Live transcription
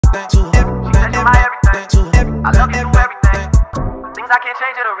you're my everything. I love you through everything. Things I can't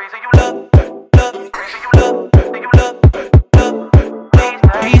change are the reason you love.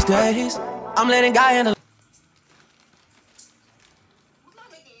 These days, I'm letting God handle. What's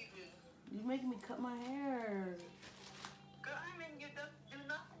not making you do? You making me cut my hair. Girl, I'm making you do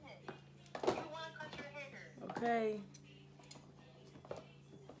nothing. You want to cut your hair. Okay.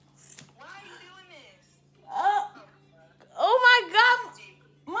 Why are you doing this? Oh my God.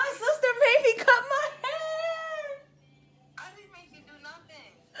 My sister made me cut my hair. I didn't make you do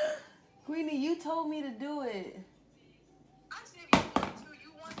nothing. Queenie, you told me to do it. I said if you want to,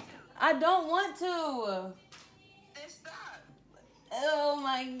 you want to. I don't want to. Then stop. Oh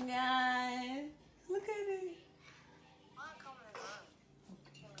my God. Look at it. I'm coming up.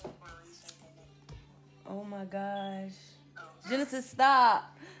 Oh my gosh. Oh. Genesis,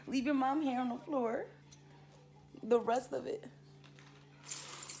 stop. Leave your mom hair on the floor. The rest of it.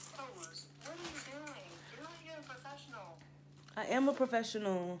 What are you doing? You're not even professional. I am a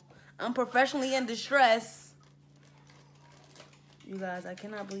professional. I'm professionally in distress. You guys, I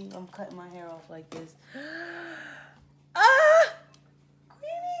cannot believe I'm cutting my hair off like this. Ah!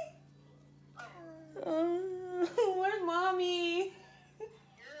 Queenie! Where's mommy? You're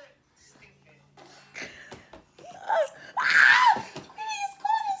stupid. Queenie,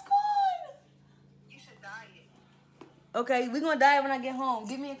 it's gone. You should dye it. Okay, we're gonna dye it when I get home.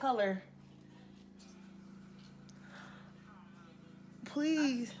 Give me a color.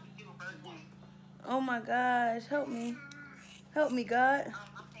 Please. You a birthday. Oh my gosh, help me. Help me, God. I'm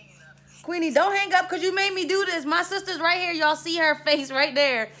hanging up. Queenie, don't hang up because you made me do this. My sister's right here. Y'all see her face right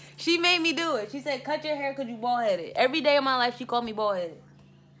there. She made me do it. She said, cut your hair because you bald-headed. Every day of my life, she called me bald-headed.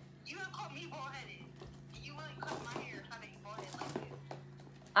 You don't call me bald-headed. And you want to cut my hair trying to make bald-headed like you.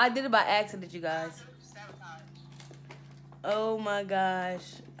 I did it by accident, you guys. Sabotage. Oh my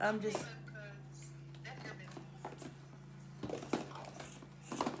gosh. I'm just... That's your business.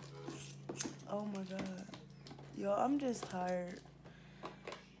 Oh my God. Yo, I'm just tired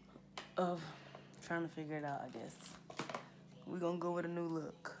of trying to figure it out, I guess. We're gonna go with a new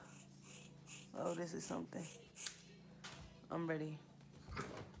look. Oh, this is something. I'm ready.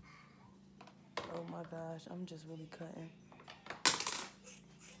 Oh my gosh, I'm just really cutting.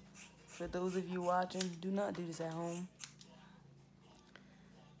 For those of you watching, do not do this at home.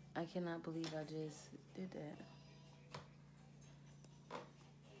 I cannot believe I just did that.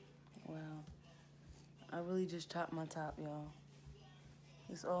 Wow. I really just chopped my top, y'all.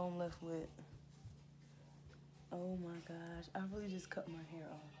 That's all I'm left with. Oh my gosh. I really just cut my hair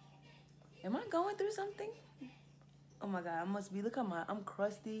off. Am I going through something? Oh my God, I must be. Look at I'm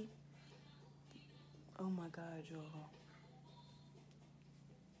crusty. Oh my God, y'all.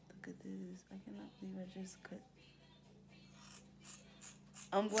 Look at this. I cannot believe I just cut.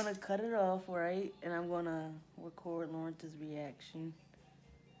 I'm gonna cut it off, right? And I'm gonna record Lawrence's reaction.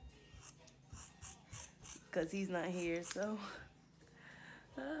 Because he's not here, so.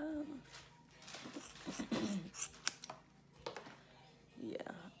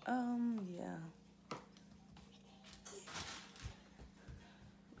 Yeah. Yeah.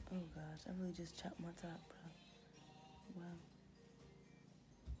 Oh gosh, I really just chopped my top, bro. Wow.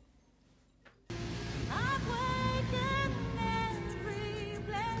 I've wakened every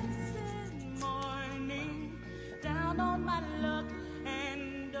blessed morning, down on my luck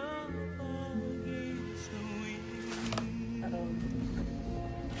and up against the wind.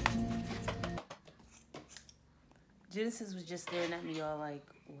 Genesis was just staring at me all like,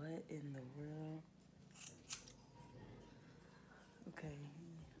 what in the world? Okay.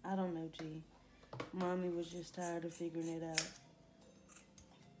 I don't know, G. Mommy was just tired of figuring it out.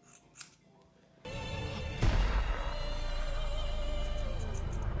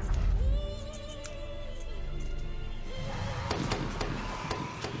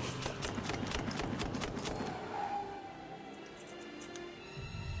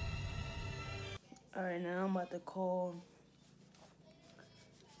 Alright, now I'm about to call.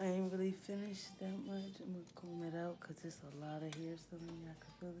 I ain't really finished that much. I'm gonna comb it out because there's a lot of hair still in there. I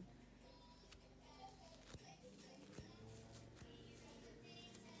can feel it.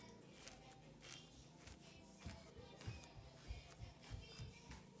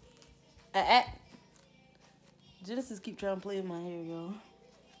 Genesis keep trying to play with my hair, y'all.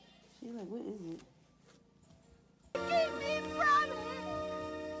 She's like, what is it? Keep me from it.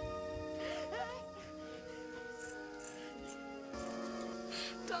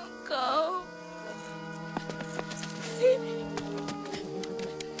 Don't go. See me.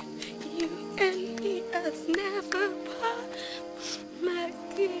 You and me has never part. My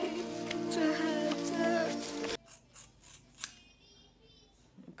key to her.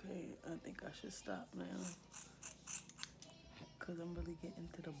 Okay. I think I should stop now. Because I'm really getting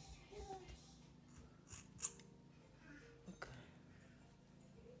to the... Okay.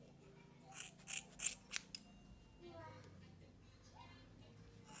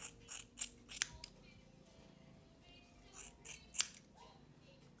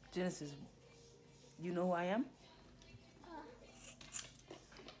 Genesis, you know who I am?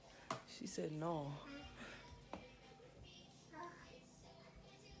 She said no.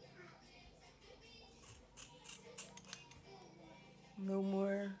 No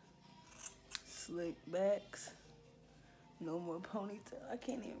more slick backs. No more ponytail. I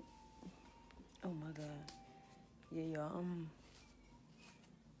can't even. Oh my God. Yeah, y'all.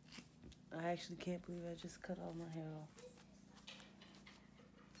 I actually can't believe I just cut all my hair off.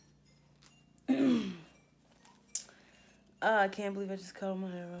 I can't believe I just cut all my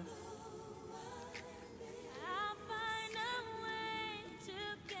hair off.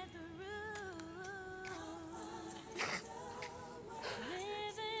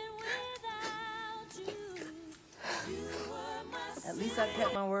 At least I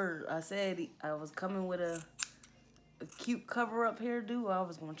kept my word. I said I was coming with a cute cover-up hairdo. I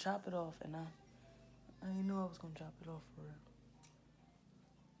was gonna chop it off, and I didn't know I was gonna chop it off for real.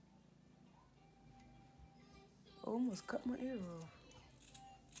 I almost cut my ear off.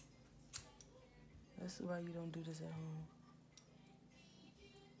 That's why you don't do this at home.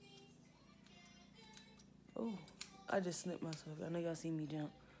 Oh, I just snipped myself. I know y'all see me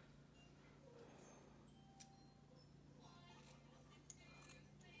jump.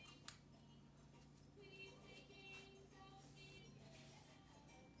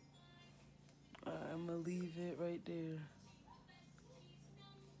 I'm gonna leave it right there.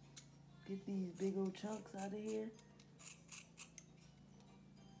 Get these big old chunks out of here.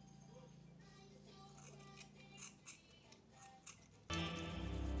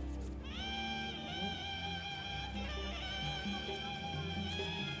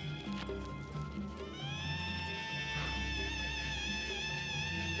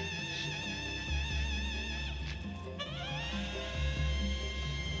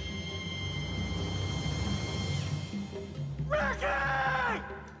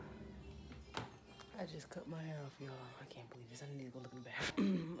 I just cut my hair off, y'all. I can't believe this. I need to go look in the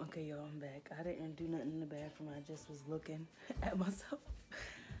bathroom. Okay, y'all, I'm back. I didn't do nothing in the bathroom. I just was looking at myself.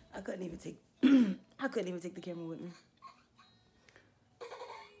 I couldn't even take the camera with me.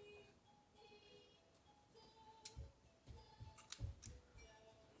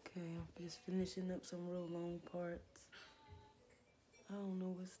 Okay, I'm just finishing up some real long parts. I don't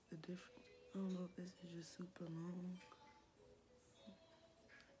know what's the difference. I don't know if this is just super long. I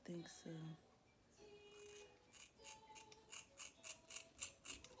think so.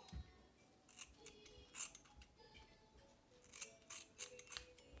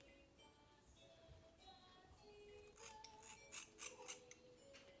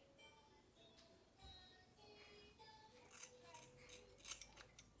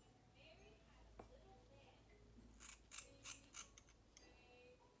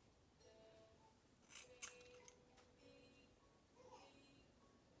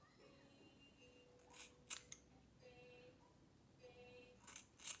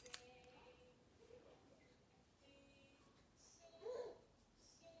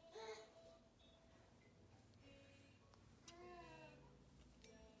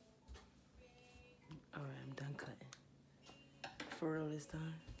 All right, I'm done cutting. For real this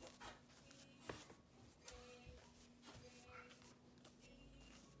time.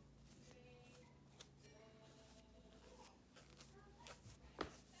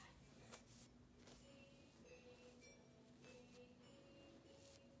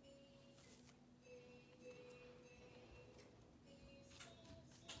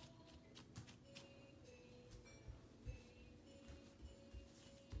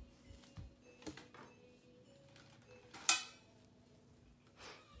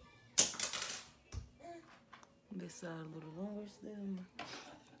 This side a little longer still.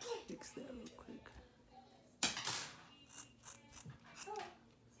 Fix that real quick.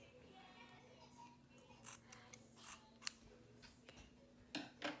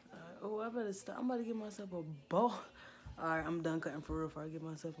 Oh, I better stop. I'm about to give myself a bow. Alright, I'm done cutting for real before I give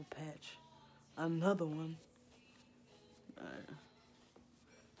myself a patch. Another one. Alright.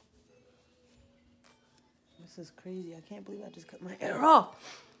 This is crazy. I can't believe I just cut my hair off.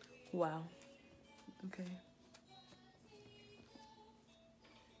 Wow. Okay.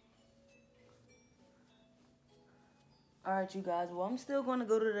 Alright, you guys. Well, I'm still going to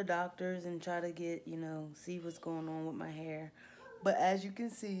go to the doctors and try to get, see what's going on with my hair. But as you can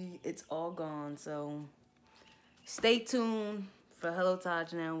see, it's all gone. So stay tuned for Hello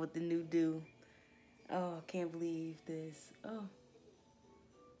Taj now with the new do. Oh, I can't believe this. Oh.